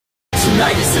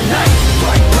Tonight is the night.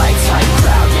 Bright lights, high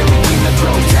crowd, yeah, we came to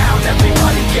throw down.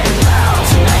 Everybody get loud.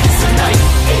 Tonight is the night.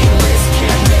 A-list,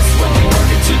 can't miss when we burn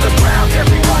it to the ground.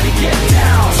 Everybody get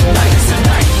down. Tonight is the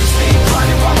night. Stay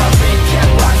climbing while our ring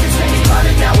kept rocking. Stay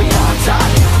climbing, now we on top.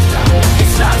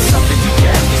 It's not something you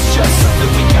get, it's just something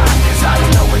we got. Cause I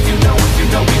don't know if you know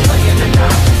we playing or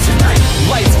not. Tonight,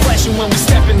 lights flashing when we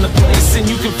step in the place, and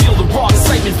you can feel the raw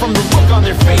excitement from the look on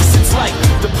their face. It's like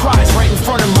the prize right in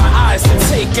front of my eyes to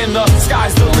take, and the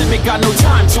sky's the limit, got no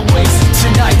time to waste.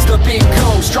 Tonight's the big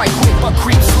go, strike quick but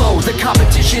creep slow. The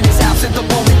competition is absent the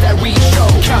moment that we show.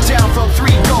 Countdown from 3,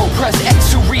 go, press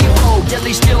X to reload. Yet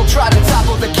they still try to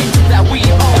topple the kingdom that we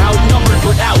own. Outnumbered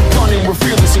but outgunning, we're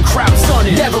fearless and crowd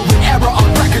stunning. Never an error on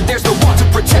record, there's no one to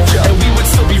protect you. And we would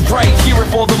still be right here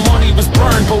if all the money was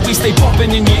burned, but we stay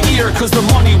bumping in your ear cause the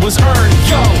money was earned.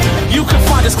 Yo, you can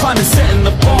find us climbing, setting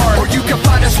the bar, or you can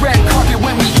find us red carpet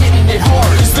when we hitting it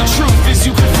hard. Cause the truth is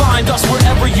you can find us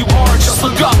wherever you are. Just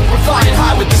look up, we're